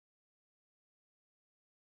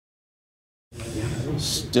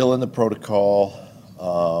Still in the protocol.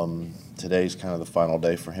 Today's kind of the final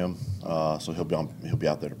day for him, so he'll be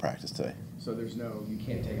out there to practice today. So you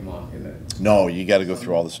can't take him off in that? No, you got to go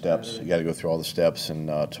through all the steps. You got to go through all the steps,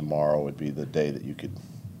 and tomorrow would be the day that you could.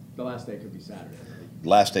 The last day could be Saturday, right?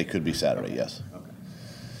 Last day could be Saturday, okay. Yes. Okay.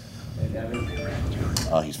 And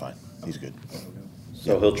Devin? He's fine. He's good.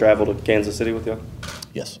 So he'll travel to Kansas City with you?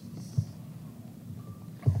 Yes.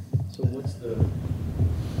 So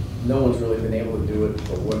no one's really been able to do it,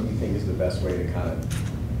 but what do you think is the best way to kind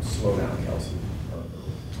of slow down Kelsey?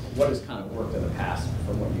 What has kind of worked in the past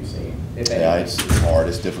from what you've seen? Yeah, it's hard.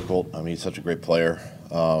 It's difficult. I mean, he's such a great player.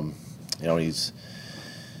 He's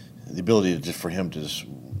the ability to for him to just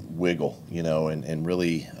wiggle, and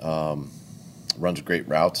really runs great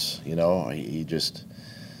routes. He just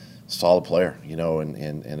solid player,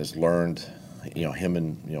 and has learned, him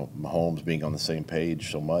and Mahomes being on the same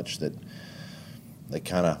page so much that they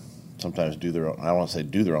kind of sometimes do their own. I don't want to say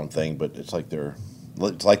do their own thing, but it's like they're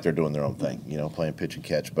doing their own thing, playing pitch and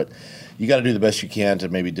catch. But you got to do the best you can to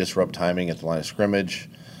maybe disrupt timing at the line of scrimmage.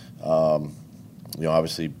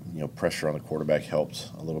 Obviously, pressure on the quarterback helps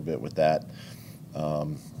a little bit with that.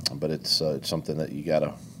 But it's something that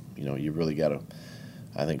you really got to,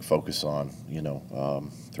 I think, focus on,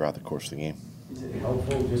 throughout the course of the game. Is it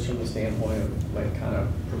helpful just from the standpoint of kind of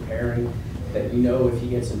preparing that if he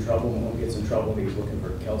gets in trouble, Mahomes gets in trouble, he's looking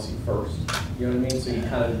for Kelsey first? You know what I mean? So you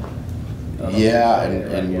kind of yeah,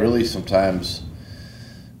 and really sometimes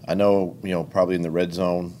I know probably in the red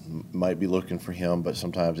zone might be looking for him, but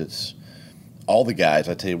sometimes it's all the guys.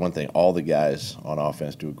 I tell you one thing: all the guys on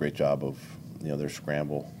offense do a great job of their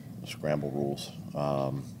scramble rules,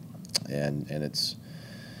 and it's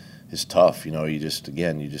tough. You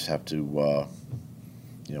just have to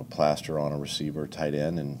plaster on a receiver, tight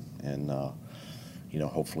end, and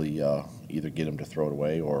hopefully either get him to throw it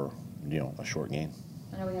away or a short gain.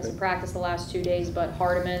 I know he hasn't practiced the last 2 days, but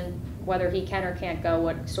Hardeman, whether he can or can't go,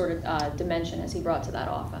 what sort of dimension has he brought to that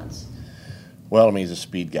offense? Well, I mean, he's a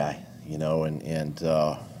speed guy, and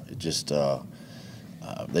it just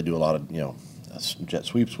they do a lot of jet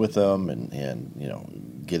sweeps with him,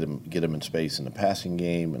 and get him in space in the passing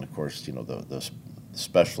game, and of course the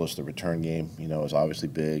specialist, the return game, is obviously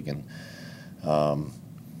big, and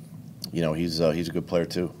he's a good player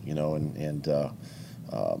too, and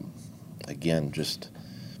again, just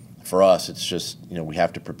for us, it's just we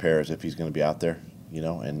have to prepare as if he's going to be out there,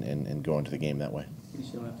 and go into the game that way. You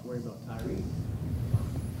still have to worry about Tyree.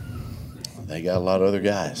 They got a lot of other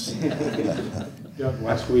guys.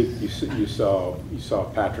 Last week you saw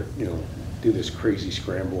Patrick do this crazy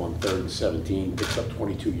scramble on 3rd and 17, picks up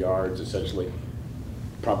 22 yards essentially.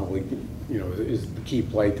 Probably is the key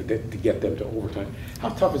play to get them to overtime. How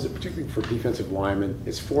tough is it, particularly for defensive linemen?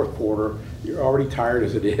 It's fourth quarter. You're already tired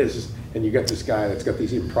as it is, and you got this guy that's got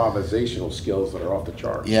these improvisational skills that are off the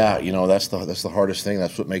charts. Yeah, that's the hardest thing.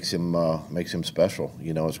 That's what makes him special.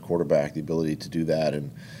 As a quarterback, the ability to do that.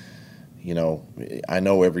 And I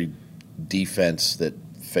know every defense that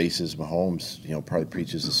faces Mahomes, probably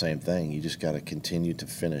preaches the same thing. You just got to continue to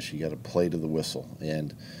finish. You got to play to the whistle,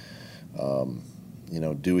 and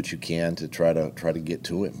do what you can to try to get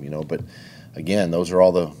to him. But again, those are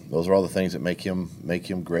all the things that make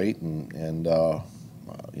him great, and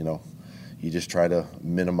you just try to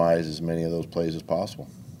minimize as many of those plays as possible.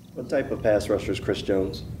 What type of pass rusher is Chris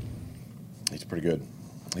Jones? He's pretty good.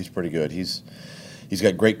 He's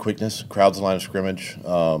got great quickness, crowds the line of scrimmage.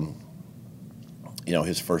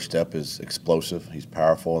 His first step is explosive. He's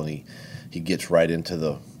powerful, and he gets right into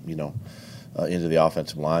the into the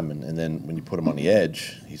offensive lineman, and then when you put him on the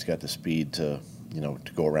edge, he's got the speed to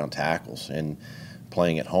go around tackles. And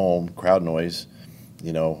playing at home, crowd noise,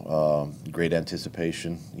 great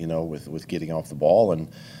anticipation, with getting off the ball, and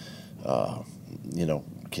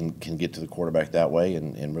can get to the quarterback that way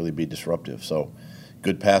and really be disruptive. So,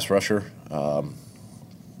 good pass rusher.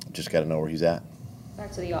 Just got to know where he's at.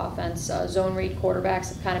 Back to the offense, zone read quarterbacks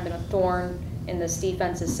have kind of been a thorn in this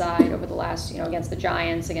defense's side over the last, against the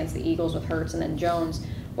Giants, against the Eagles with Hurts and then Jones.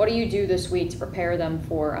 What do you do this week to prepare them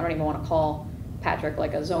for, I don't even want to call Patrick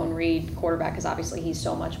like a zone read quarterback because obviously he's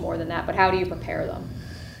so much more than that, but how do you prepare them?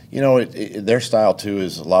 Their style too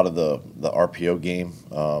is a lot of the RPO game.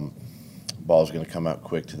 Ball's going to come out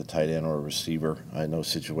quick to the tight end or a receiver. I know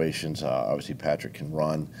situations, obviously Patrick can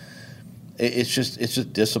run. It's just a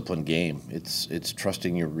disciplined game. It's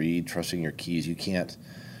trusting your read, trusting your keys. You can't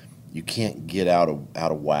get out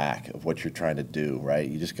of whack of what you're trying to do, right?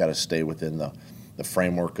 You just got to stay within the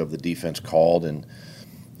framework of the defense called, and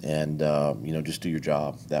just do your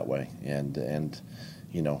job that way. And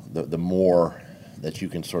the more that you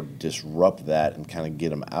can sort of disrupt that and kind of get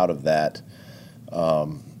them out of that,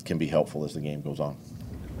 can be helpful as the game goes on.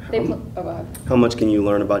 Oh, go ahead. How much can you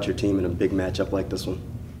learn about your team in a big matchup like this one?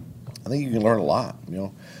 I think you can learn a lot.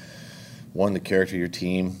 One, the character of your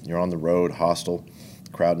team. You're on the road, hostile,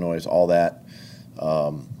 crowd noise, all that.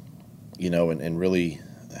 And really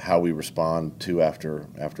how we respond to after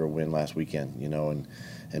a win last weekend.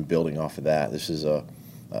 And building off of that. This is a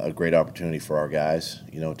great opportunity for our guys.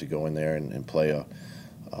 To go in there and play a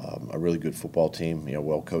really good football team.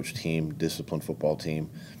 Well coached team, disciplined football team.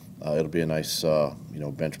 It'll be a nice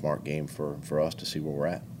benchmark game for us to see where we're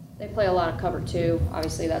at. They play a lot of cover two.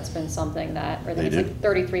 Obviously, that's been something that, or I think They it's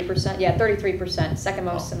like 33%. Yeah, 33%. Second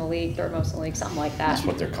most in the league, third most in the league, something like that. That's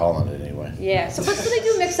what they're calling it anyway. Yeah, so they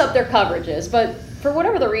do mix up their coverages. But for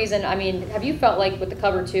whatever the reason, I mean, have you felt like with the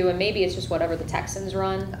cover two, and maybe it's just whatever the Texans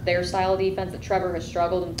run, their style of defense, that Trevor has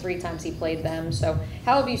struggled in 3 times he played them. So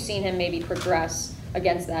how have you seen him maybe progress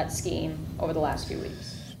against that scheme over the last few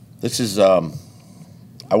weeks? This is, I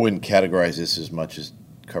wouldn't categorize this as much as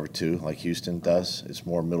cover two like Houston does. It's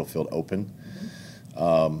more middle field open.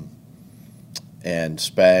 And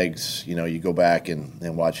Spags, you go back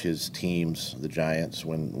and watch his teams, the Giants,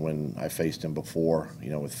 when I faced him before,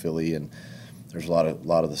 with Philly, and there's a lot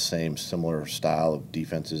of the same similar style of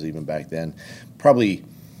defenses even back then. Probably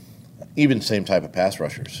even same type of pass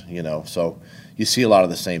rushers, So you see a lot of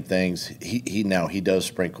the same things. He does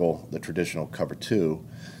sprinkle the traditional cover two.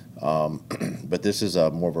 But this is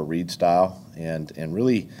more of a read style, and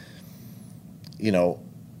really,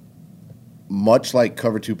 much like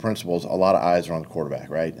cover two principles, a lot of eyes are on the quarterback,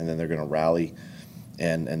 right? And then they're going to rally,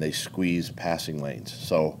 and they squeeze passing lanes.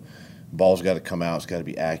 So ball's got to come out, it's got to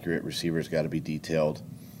be accurate, receivers got to be detailed.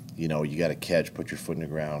 You got to catch, put your foot in the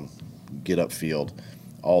ground, get upfield,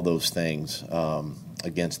 all those things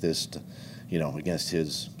against this, against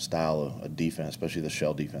his style of defense, especially the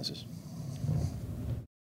shell defenses.